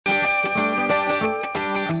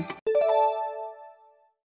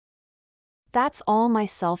That's all my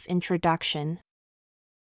self-introduction.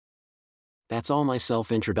 That's all my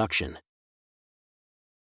self-introduction.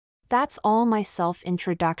 That's all my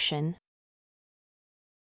self-introduction.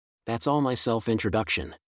 That's all my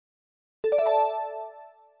self-introduction.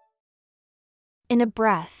 In a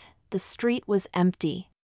breath, the street was empty.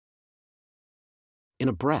 In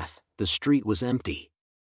a breath, the street was empty.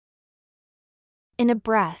 In a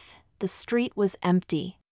breath, the street was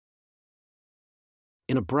empty.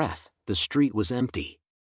 In a breath, the street was empty.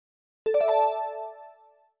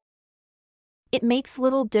 It makes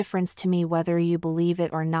little difference to me whether you believe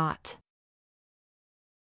it or not.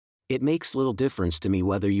 It makes little difference to me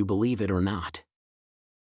whether you believe it or not.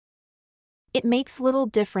 It makes little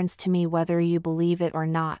difference to me whether you believe it or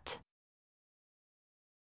not.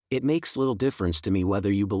 It makes little difference to me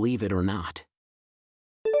whether you believe it or not.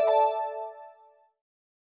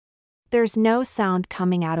 There's no sound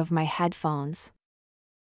coming out of my headphones.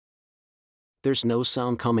 There's no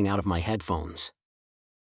sound coming out of my headphones.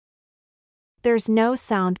 There's no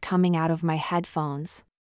sound coming out of my headphones.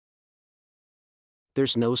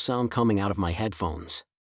 There's no sound coming out of my headphones.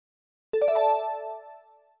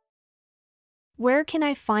 Where can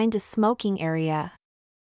I find a smoking area?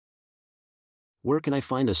 Where can I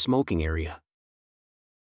find a smoking area?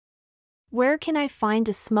 Where can I find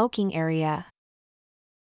a smoking area?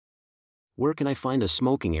 Where can I find a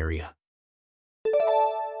smoking area?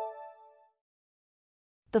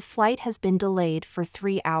 The flight has been delayed for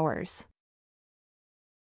 3 hours.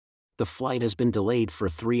 The flight has been delayed for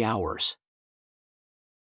 3 hours.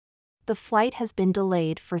 The flight has been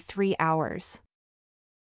delayed for 3 hours.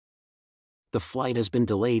 The flight has been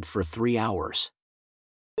delayed for 3 hours.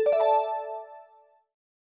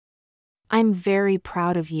 I'm very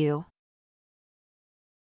proud of you.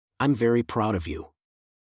 I'm very proud of you.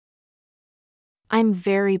 I'm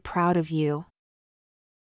very proud of you.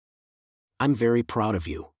 I'm very proud of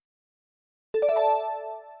you.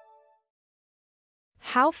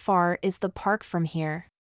 How far is the park from here?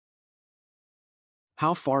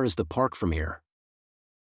 How far is the park from here?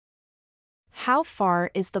 How far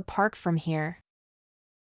is the park from here?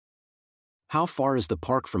 How far is the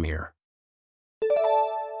park from here?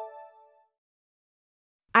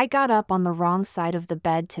 I got up on the wrong side of the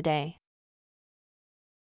bed today.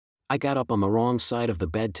 I got up on the wrong side of the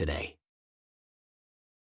bed today.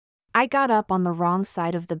 I got up on the wrong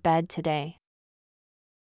side of the bed today.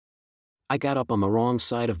 I got up on the wrong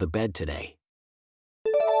side of the bed today.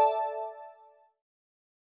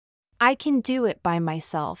 I can do it by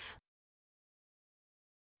myself.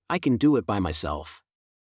 I can do it by myself.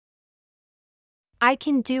 I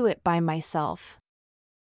can do it by myself.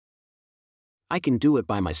 I can do it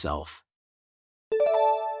by myself.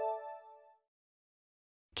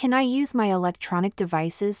 Can I use my electronic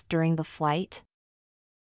devices during the flight?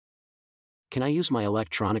 Can I use my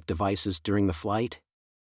electronic devices during the flight?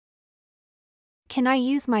 Can I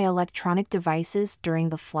use my electronic devices during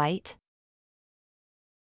the flight?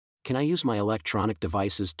 Can I use my electronic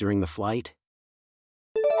devices during the flight?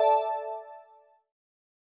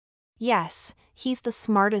 Yes, he's the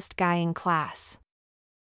smartest guy in class.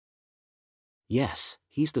 Yes,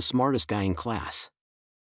 he's the smartest guy in class.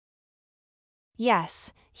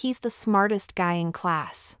 Yes, he's the smartest guy in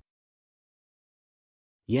class.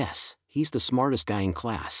 Yes, he's the smartest guy in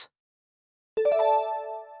class.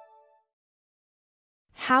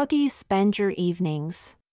 How do you spend your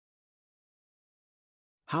evenings?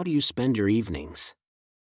 How do you spend your evenings?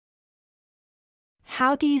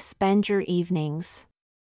 How do you spend your evenings?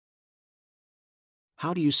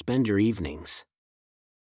 How do you spend your evenings?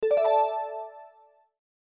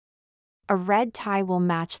 A red tie will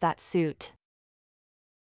match that suit.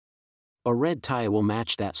 A red tie will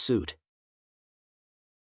match that suit.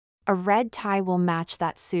 A red tie will match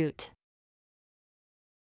that suit.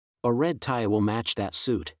 A red tie will match that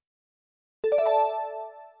suit.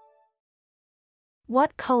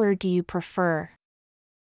 What color do you prefer?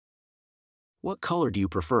 What color do you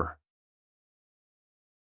prefer?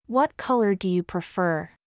 What color do you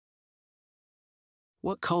prefer?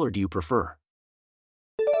 What color do you prefer?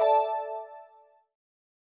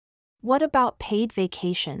 What about paid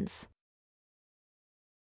vacations?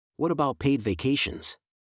 What about paid vacations?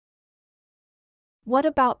 What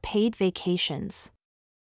about paid vacations?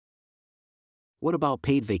 What about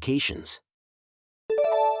paid vacations?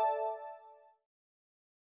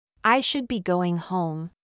 I should be going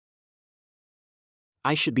home.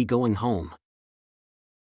 I should be going home.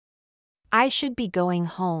 I should be going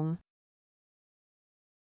home.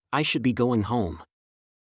 I should be going home.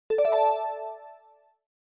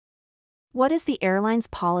 What is the airline's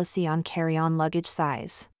policy on carry-on luggage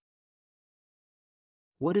size?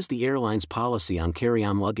 What is the airline's policy on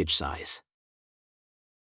carry-on luggage size?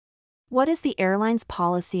 What is the airline's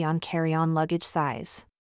policy on carry-on luggage size?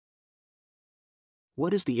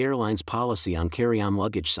 What is the airline's policy on carry-on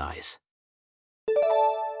luggage size?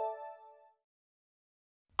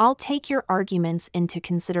 I'll take your arguments into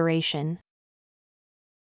consideration.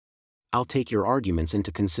 I'll take your arguments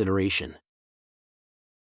into consideration.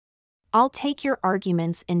 I'll take your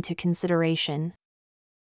arguments into consideration.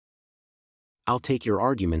 I'll take your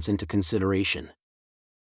arguments into consideration.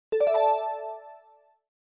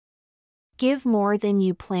 Give more than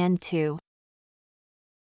you plan to.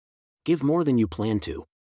 Give more than you plan to.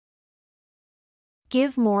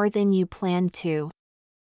 Give more than you plan to.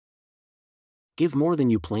 Give more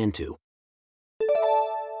than you plan to.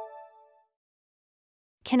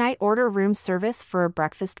 Can I order room service for a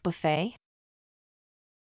breakfast buffet?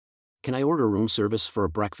 Can I order room service for a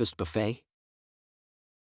breakfast buffet?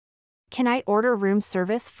 Can I order room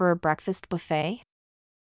service for a breakfast buffet?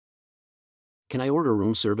 Can I order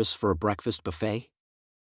room service for a breakfast buffet?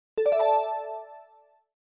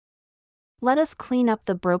 Let us clean up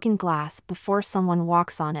the broken glass before someone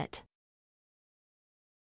walks on it.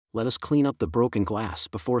 Let us clean up the broken glass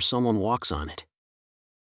before someone walks on it.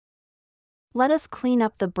 Let us clean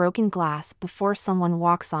up the broken glass before someone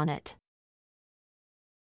walks on it.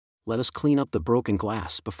 Let us clean up the broken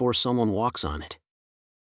glass before someone walks on it.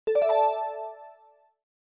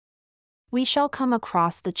 We shall come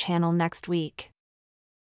across the channel next week.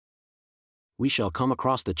 We shall come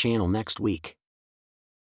across the channel next week.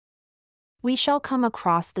 We shall come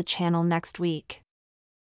across the channel next week.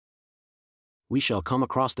 We shall come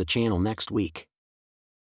across the channel next week.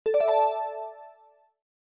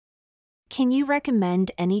 Can you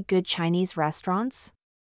recommend any good Chinese restaurants?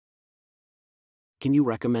 Can you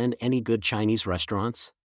recommend any good Chinese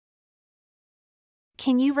restaurants?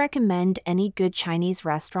 Can you recommend any good Chinese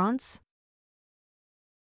restaurants?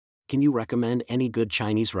 Can you recommend any good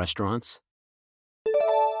Chinese restaurants?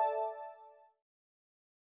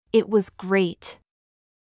 It was great.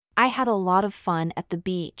 I had a lot of fun at the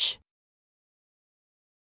beach.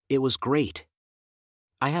 It was great.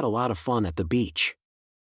 I had a lot of fun at the beach.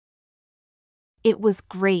 It was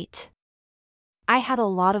great. I had a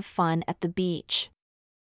lot of fun at the beach.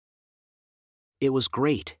 It was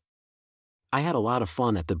great. I had a lot of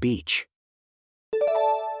fun at the beach.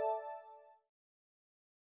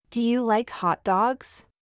 Do you like hot dogs?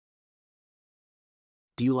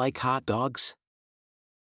 Do you like hot dogs?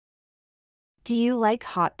 Do you like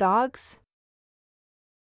hot dogs?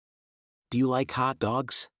 Do you like hot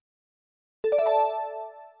dogs?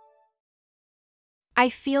 I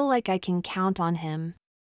feel like I can count on him.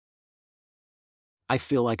 I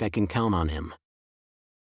feel like I can count on him.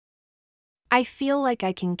 I feel like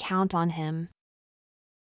I can count on him.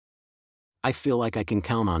 I feel like I can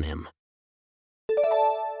count on him.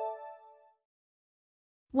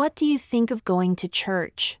 What do you think of going to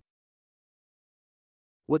church?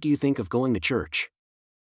 What do you think of going to church?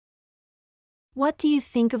 What do you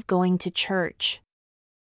think of going to church?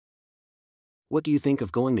 What do you think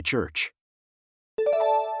of going to church?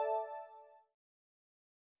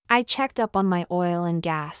 I checked up on my oil and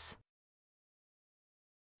gas.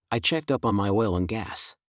 I checked up on my oil and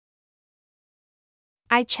gas.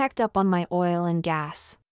 I checked up on my oil and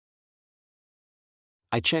gas.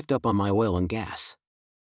 I checked up on my oil and gas.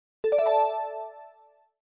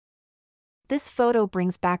 This photo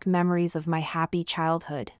brings back memories of my happy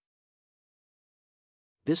childhood.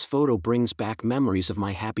 This photo brings back memories of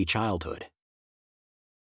my happy childhood.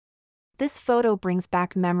 This photo brings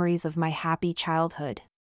back memories of my happy childhood.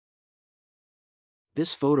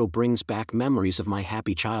 This photo brings back memories of my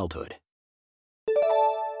happy childhood.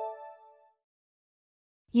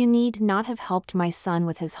 You need not have helped my son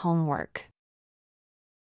with his homework.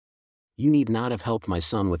 You need not have helped my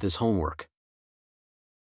son with his homework.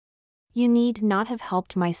 You need not have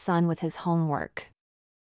helped my son with his homework.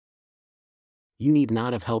 You need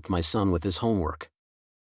not have helped my son with his homework.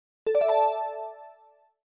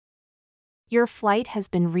 Your flight has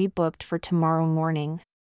been rebooked for tomorrow morning.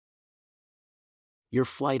 Your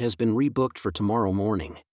flight has been rebooked for tomorrow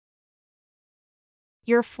morning.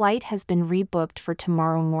 Your flight has been rebooked for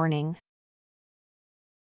tomorrow morning.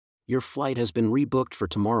 Your flight has been rebooked for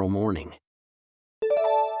tomorrow morning.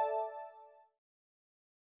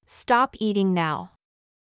 Stop eating now.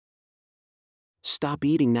 Stop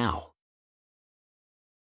eating now.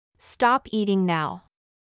 Stop eating now.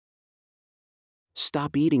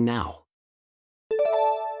 Stop eating now.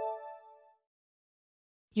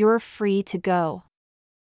 You're free to go.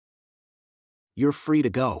 You're free to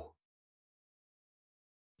go.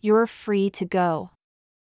 You're free to go.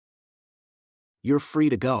 You're free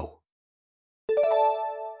to go.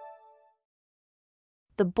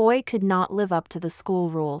 The boy could not live up to the school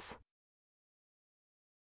rules.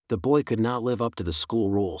 The boy could not live up to the school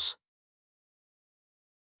rules.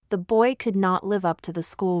 The boy could not live up to the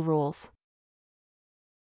school rules.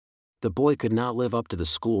 The boy could not live up to the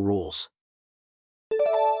school rules.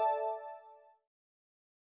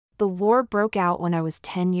 The war broke out when I was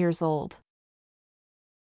 10 years old.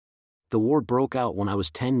 The war broke out when I was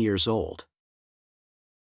 10 years old.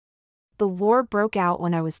 The war broke out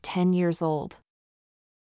when I was 10 years old.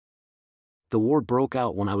 The war broke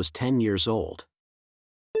out when I was 10 years old.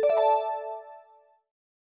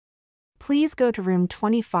 Please go to room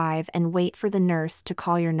 25 and wait for the nurse to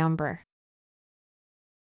call your number.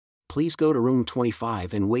 Please go to room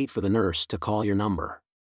 25 and wait for the nurse to call your number.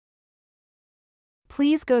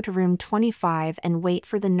 Please go to room 25 and wait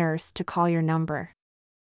for the nurse to call your number.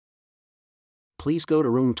 Please go to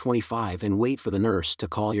room 25 and wait for the nurse to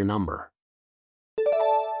call your number.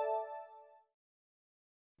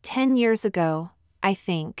 10 years ago, I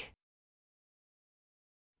think.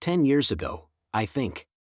 10 years ago, I think.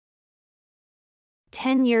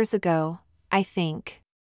 10 years ago, I think.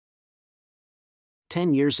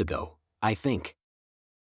 10 years ago, I think.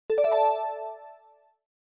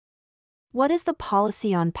 What is the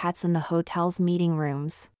policy on pets in the hotel's meeting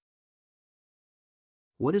rooms?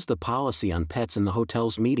 What is the policy on pets in the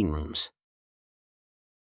hotel's meeting rooms?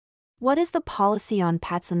 What is the policy on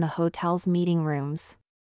pets in the hotel's meeting rooms?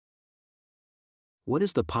 What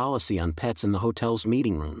is the policy on pets in the hotel's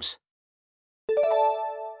meeting rooms?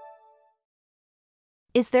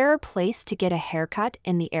 Is there a place to get a haircut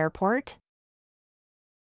in the airport?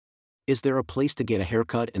 Is there a place to get a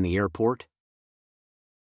haircut in the airport?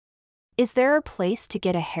 Is there a place to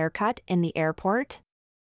get a haircut in the airport?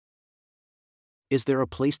 Is there a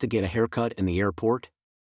place to get a haircut in the airport?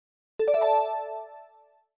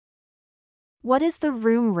 What is the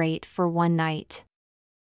room rate for one night?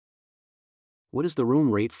 What is the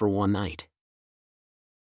room rate for one night?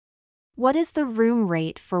 What is the room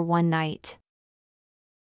rate for one night?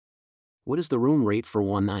 What is the room rate for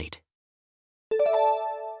one night?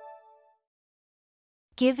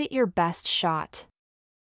 Give it your best shot.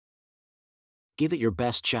 Give it your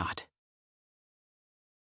best shot.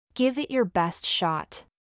 Give it your best shot.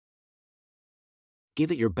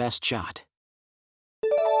 Give it your best shot.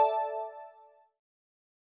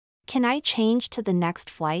 Can I change to the next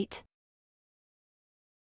flight?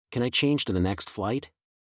 Can I change to the next flight?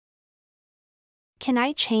 Can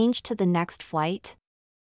I change to the next flight?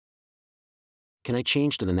 Can I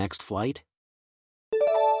change to the next flight?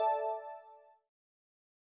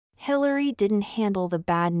 Hillary didn't handle the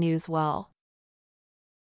bad news well.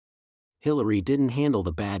 Hillary didn't handle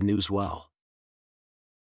the bad news well.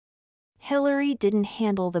 Hillary didn't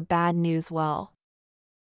handle the bad news well.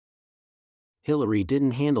 Hillary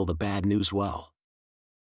didn't handle the bad news well.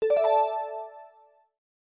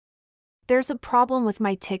 There's a problem with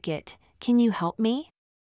my ticket. Can you help me?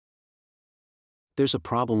 There's a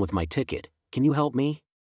problem with my ticket. Can you help me?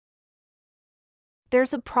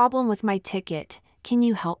 There's a problem with my ticket. Can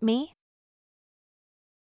you help me?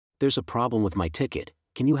 There's a problem with my ticket.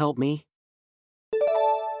 Can you help me?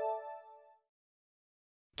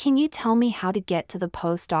 Can you tell me how to get to the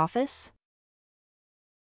post office?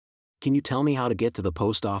 Can you tell me how to get to the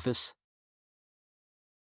post office?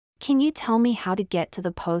 Can you tell me how to get to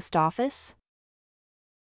the post office?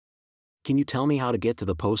 Can you tell me how to get to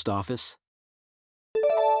the post office?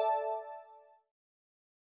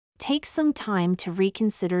 Take some time to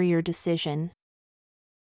reconsider your decision.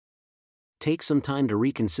 Take some time to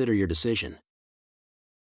reconsider your decision.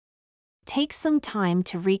 Take some time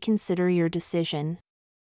to reconsider your decision.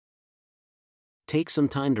 Take some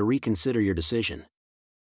time to reconsider your decision.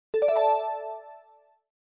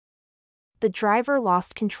 The driver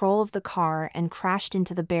lost control of the car and crashed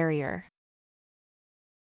into the barrier.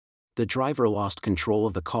 The driver lost control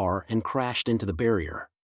of the car and crashed into the barrier.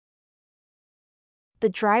 The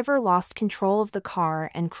driver lost control of the car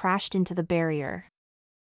and crashed into the barrier.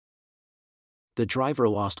 The driver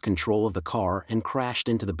lost control of the car and crashed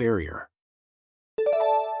into the barrier.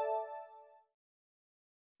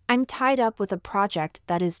 I'm tied up with a project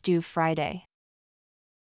that is due Friday.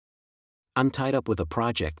 I'm tied up with a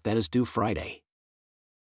project that is due Friday.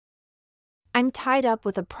 I'm tied up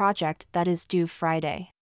with a project that is due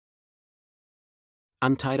Friday.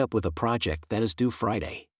 I'm tied up with a project that is due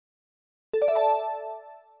Friday.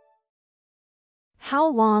 How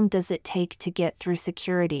long does it take to get through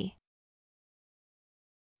security?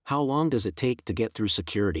 How long does it take to get through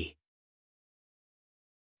security?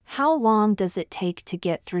 How long does it take to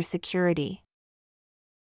get through security?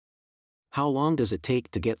 How long does it take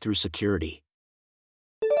to get through security?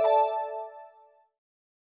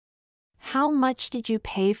 How much did you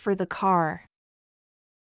pay for the car?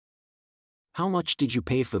 How much did you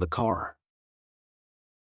pay for the car?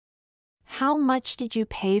 How much did you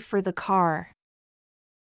pay for the car?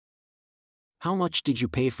 How much did you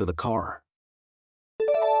pay for the car?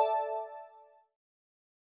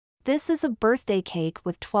 This is a birthday cake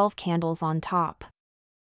with 12 candles on top.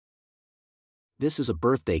 This is a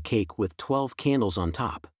birthday cake with 12 candles on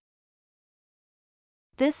top.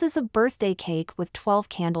 This is a birthday cake with 12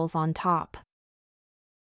 candles on top.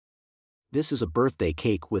 This is a birthday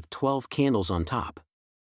cake with 12 candles on top.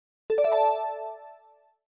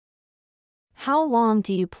 How long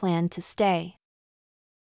do you plan to stay?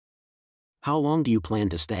 How long do you plan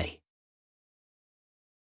to stay?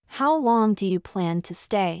 How long do you plan to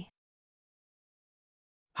stay?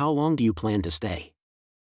 How long do you plan to stay?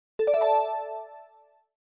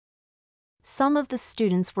 Some of the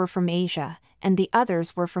students were from Asia, and the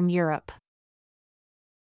others were from Europe.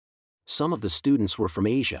 Some of the students were from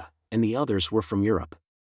Asia, and the others were from Europe.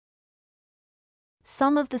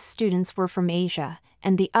 Some of the students were from Asia,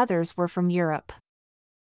 and the others were from Europe.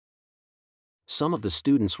 Some of the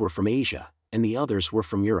students were from Asia, and the others were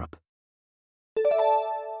from Europe.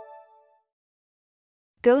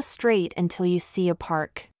 Go straight until you see a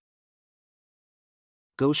park.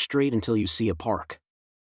 Go straight until you see a park.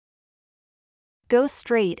 Go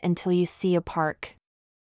straight until you see a park.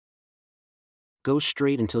 Go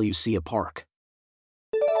straight until you see a park.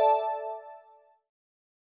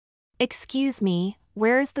 Excuse me,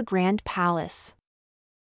 where is the Grand Palace?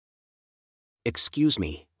 Excuse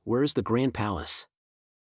me, where is the Grand Palace?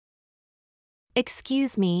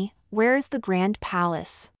 Excuse me, where is the Grand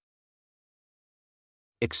Palace?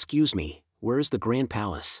 Excuse me, where is the Grand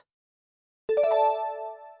Palace?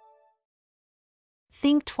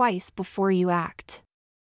 Think twice before you act.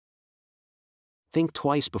 Think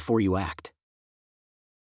twice before you act.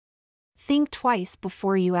 Think twice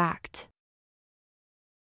before you act.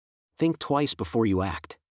 Think twice before you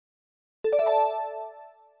act.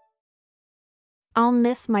 I'll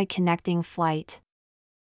miss my connecting flight.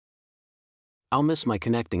 I'll miss my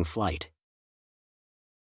connecting flight.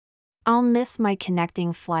 I'll miss my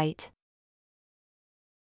connecting flight.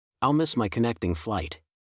 I'll miss my connecting flight.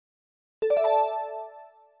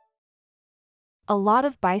 A lot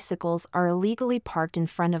of bicycles are illegally parked in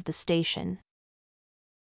front of the station.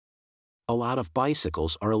 A lot of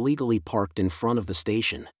bicycles are illegally parked in front of the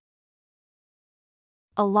station.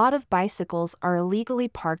 A lot of bicycles are illegally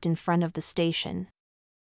parked in front of the station.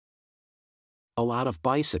 A lot of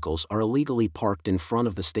bicycles are illegally parked in front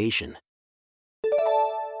of the station.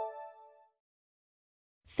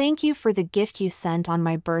 Thank you for the gift you sent on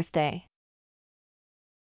my birthday.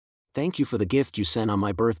 Thank you for the gift you sent on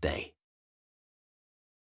my birthday.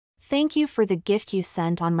 Thank you for the gift you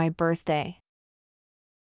sent on my birthday.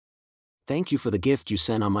 Thank you for the gift you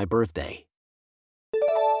sent on my birthday.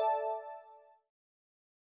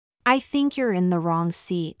 I think you're in the wrong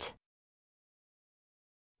seat.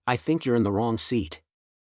 I think you're in the wrong seat.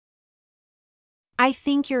 I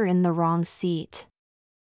think you're in the wrong seat.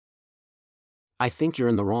 I think you're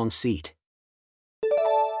in the wrong seat.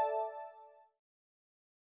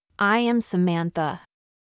 I am Samantha.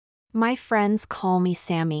 My friends call me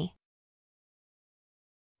Sammy.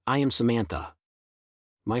 I am Samantha.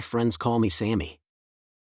 My friends call me Sammy.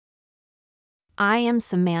 I am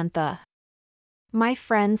Samantha. My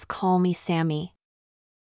friends call me Sammy.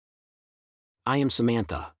 I am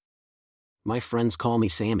Samantha. My friends call me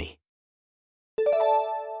Sammy.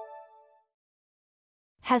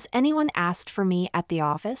 Has anyone asked for me at the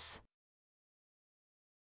office?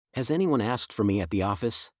 Has anyone asked for me at the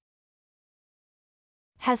office?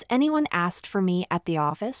 Has anyone asked for me at the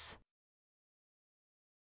office?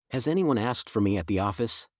 Has anyone asked for me at the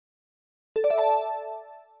office?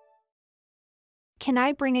 Can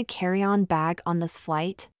I bring a carry-on bag on this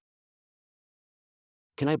flight?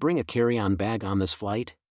 Can I bring a carry-on bag on this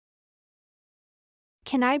flight?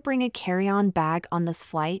 Can I bring a carry-on bag on this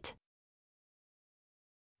flight?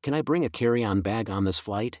 Can I bring a carry-on bag on this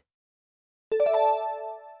flight?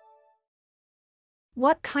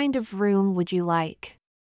 What kind of room would you like?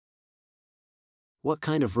 What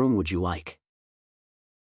kind of room would you like?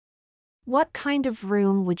 What kind of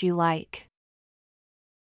room would you like?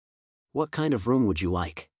 What kind of room would you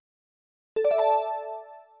like?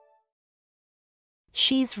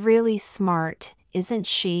 She's really smart, isn't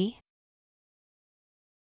she?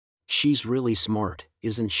 She's really smart,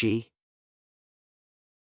 isn't she?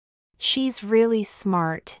 She's really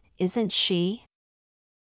smart, isn't she?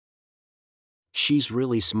 She's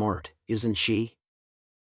really smart, isn't she?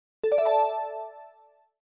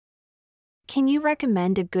 Can you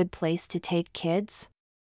recommend a good place to take kids?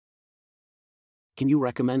 Can you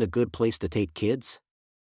recommend a good place to take kids?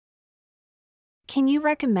 Can you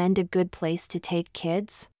recommend a good place to take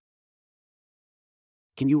kids?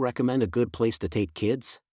 Can you recommend a good place to take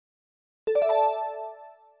kids?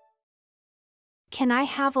 Can I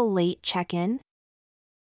have a late check-in?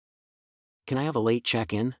 Can I have a late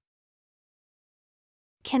check-in?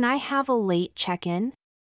 Can I have a late check-in?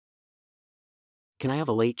 Can I have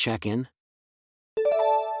a late check-in?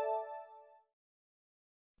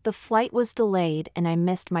 The flight was delayed and I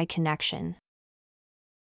missed my connection.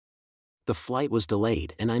 The flight was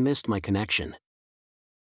delayed and I missed my connection.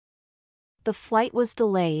 The flight was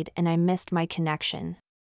delayed and I missed my connection.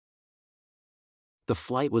 The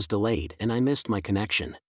flight was delayed and I missed my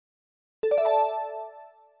connection.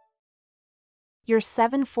 Your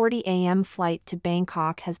 7:40 a.m. flight to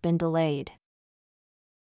Bangkok has been delayed.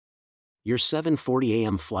 Your 7:40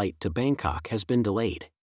 a.m. flight to Bangkok has been delayed.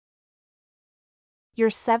 Your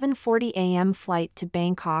 7:40 a.m. flight to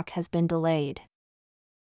Bangkok has been delayed.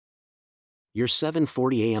 Your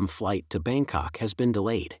 7:40 a.m. flight to Bangkok has been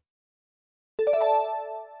delayed.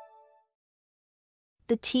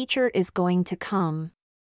 The teacher is going to come.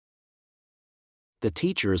 The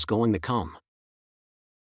teacher is going to come.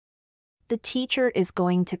 The teacher is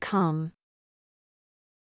going to come.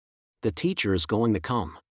 The teacher is going to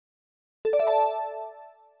come.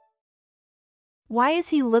 Why is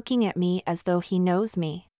he looking at me as though he knows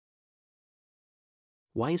me?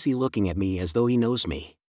 Why is he looking at me as though he knows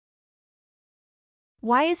me?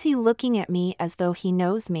 Why is he looking at me as though he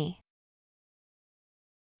knows me?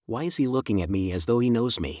 Why is he looking at me as though he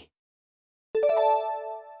knows me?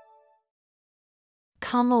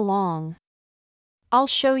 Come along.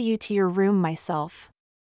 I'll show you to your room myself.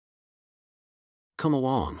 Come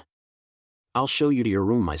along. I'll show you to your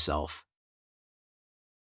room myself.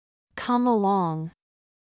 Come along.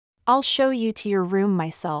 I'll show you to your room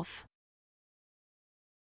myself.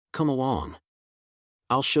 Come along.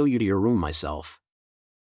 I'll show you to your room myself.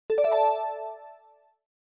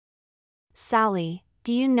 Sally,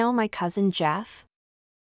 do you know my cousin Jeff?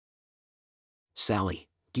 Sally,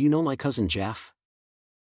 do you know my cousin Jeff?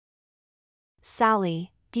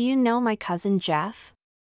 Sally, do you know my cousin Jeff?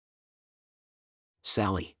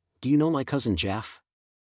 Sally, do you know my cousin Jeff?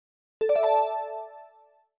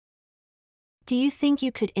 Do you think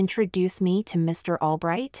you could introduce me to Mr.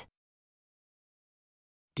 Albright?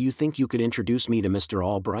 Do you think you could introduce me to Mr.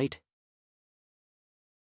 Albright?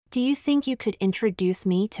 Do you think you could introduce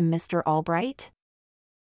me to Mr. Albright?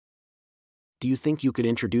 Do you think you could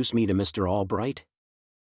introduce me to Mr. Albright?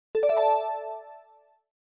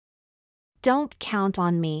 Don't count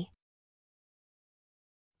on me.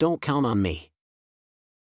 Don't count on me.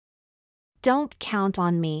 Don't count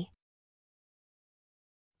on me.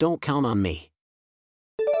 Don't count on me.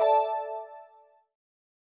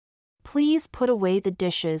 Please put away the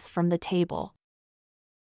dishes from the table.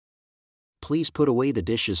 Please put away the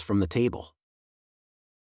dishes from the table.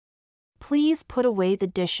 Please put away the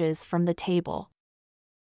dishes from the table.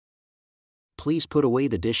 Please put away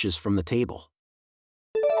the dishes from the table.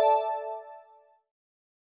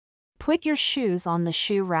 Put your shoes on the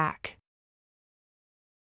shoe rack.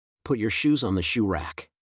 Put your shoes on the shoe rack.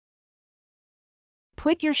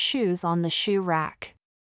 Put your shoes on the shoe rack.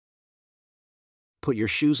 Put your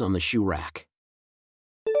shoes on the shoe rack.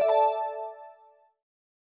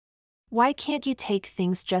 Why can't you take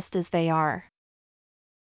things just as they are?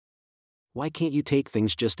 Why can't you take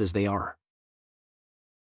things just as they are?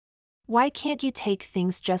 Why can't you take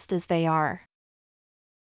things just as they are?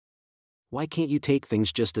 Why can't you take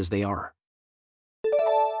things just as they are?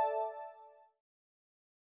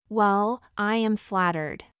 Well, I am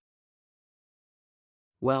flattered.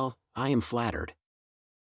 Well, I am flattered.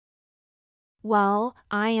 Well,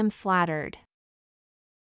 I am flattered.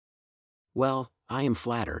 Well, I am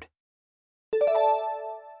flattered.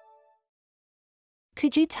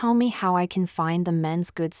 Could you tell me how I can find the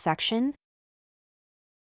men's goods section?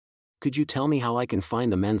 Could you tell me how I can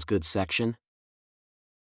find the men's goods section?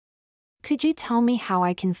 Could you tell me how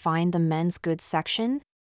I can find the men's goods section?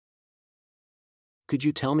 Could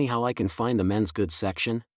you tell me how I can find the men's goods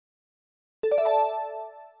section?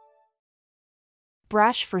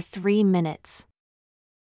 Brush for 3 minutes.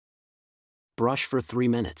 Brush for 3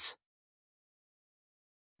 minutes.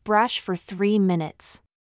 Brush for 3 minutes.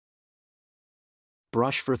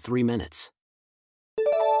 Brush for 3 minutes.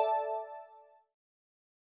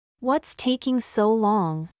 What's taking so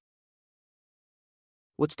long?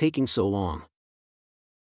 What's taking so long?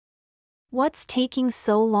 What's taking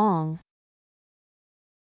so long?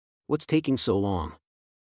 What's taking so long?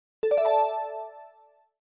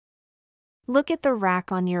 Look at the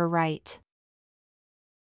rack on your right.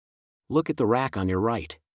 Look at the rack on your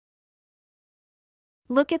right.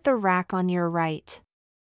 Look at the rack on your right.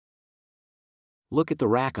 Look at the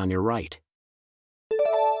rack on your right.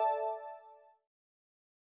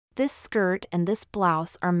 This skirt and this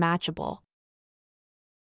blouse are matchable.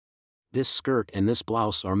 This skirt and this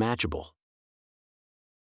blouse are matchable.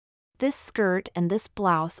 This skirt and this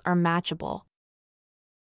blouse are matchable.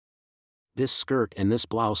 This skirt and this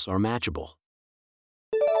blouse are matchable.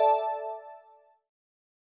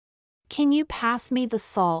 Can you pass me the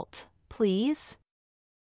salt, please?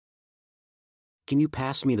 Can you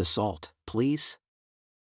pass me the salt, please?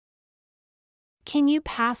 Can you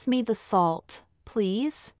pass me the salt,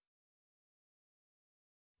 please?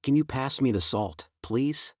 Can you pass me the salt,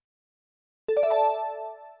 please?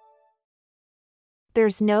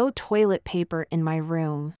 There's no toilet paper in my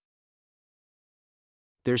room.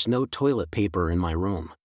 There's no toilet paper in my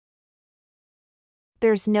room.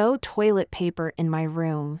 There's no toilet paper in my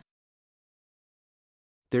room.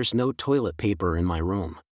 There's no toilet paper in my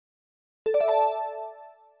room.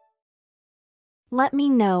 Let me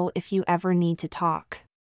know if you ever need to talk.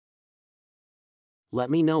 Let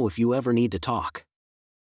me know if you ever need to talk.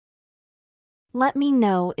 Let me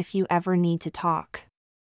know if you ever need to talk.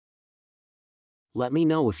 Let me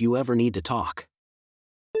know if you ever need to talk.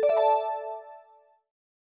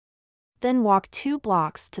 Then walk 2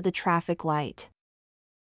 blocks to the traffic light.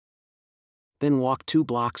 Then walk 2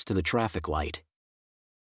 blocks to the traffic light.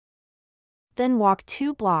 Then walk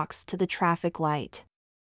 2 blocks to the traffic light.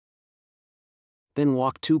 Then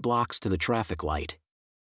walk 2 blocks to the traffic light.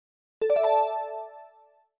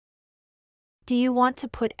 Do you want to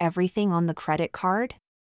put everything on the credit card?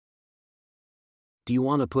 Do you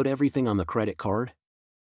want to put everything on the credit card?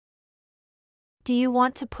 Do you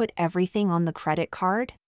want to put everything on the credit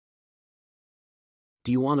card?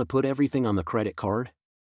 Do you want to put everything on the credit card?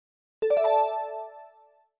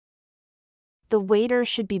 The waiter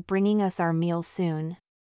should be bringing us our meal soon.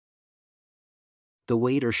 The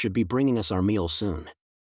waiter should be bringing us our meal soon.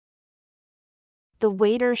 The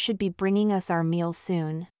waiter should be bringing us our meal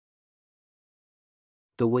soon.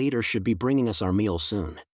 The waiter should be bringing us our meal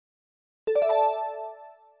soon.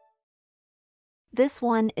 This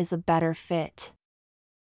one is a better fit.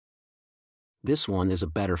 This one is a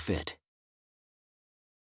better fit.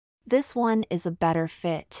 This one is a better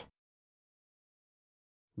fit.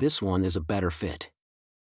 This one is a better fit.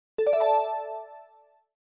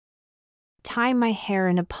 Tie my hair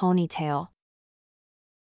in a ponytail.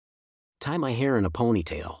 Tie my hair in a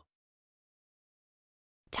ponytail.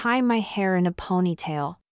 Tie my hair in a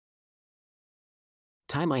ponytail.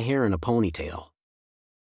 Tie my hair in a ponytail.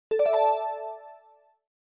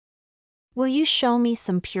 Will you show me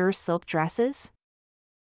some pure silk dresses?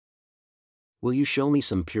 Will you show me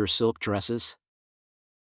some pure silk dresses?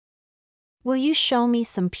 Will you show me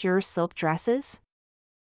some pure silk dresses?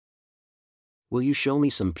 Will you show me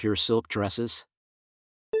some pure silk dresses?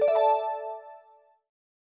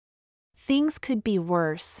 Things could be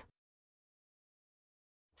worse.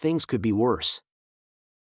 Things could be worse.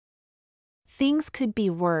 Things could be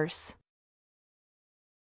worse.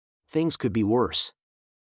 Things could be worse.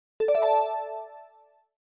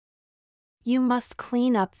 You must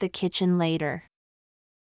clean up the kitchen later.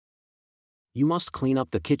 You must clean up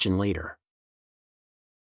the kitchen later.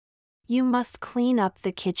 You must clean up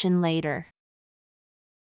the kitchen later.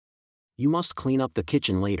 You must clean up the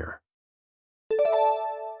kitchen later.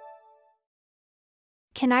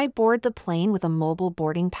 Can I board the plane with a mobile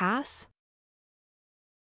boarding pass?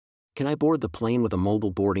 Can I board the plane with a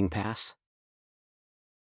mobile boarding pass?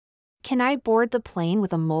 Can I board the plane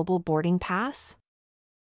with a mobile boarding pass?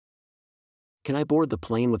 Can I board the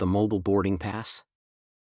plane with a mobile boarding pass?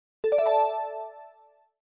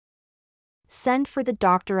 Send for the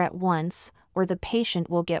doctor at once, or the patient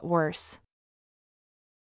will get worse.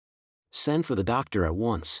 Send for the doctor at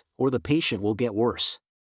once, or the patient will get worse.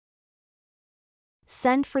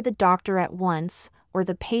 Send for the doctor at once, or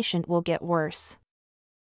the patient will get worse.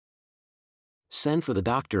 Send for the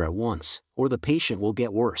doctor at once, or the patient will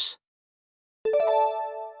get worse.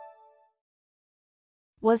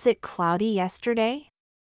 Was it cloudy yesterday?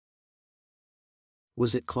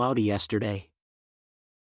 Was it cloudy yesterday?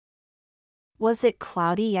 Was it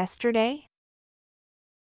cloudy yesterday?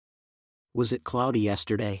 Was it cloudy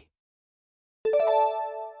yesterday?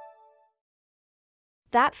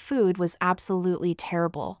 That food was absolutely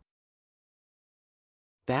terrible.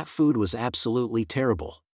 That food was absolutely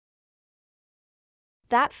terrible.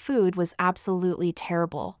 That food was absolutely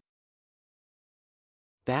terrible.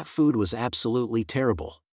 That food was absolutely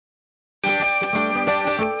terrible.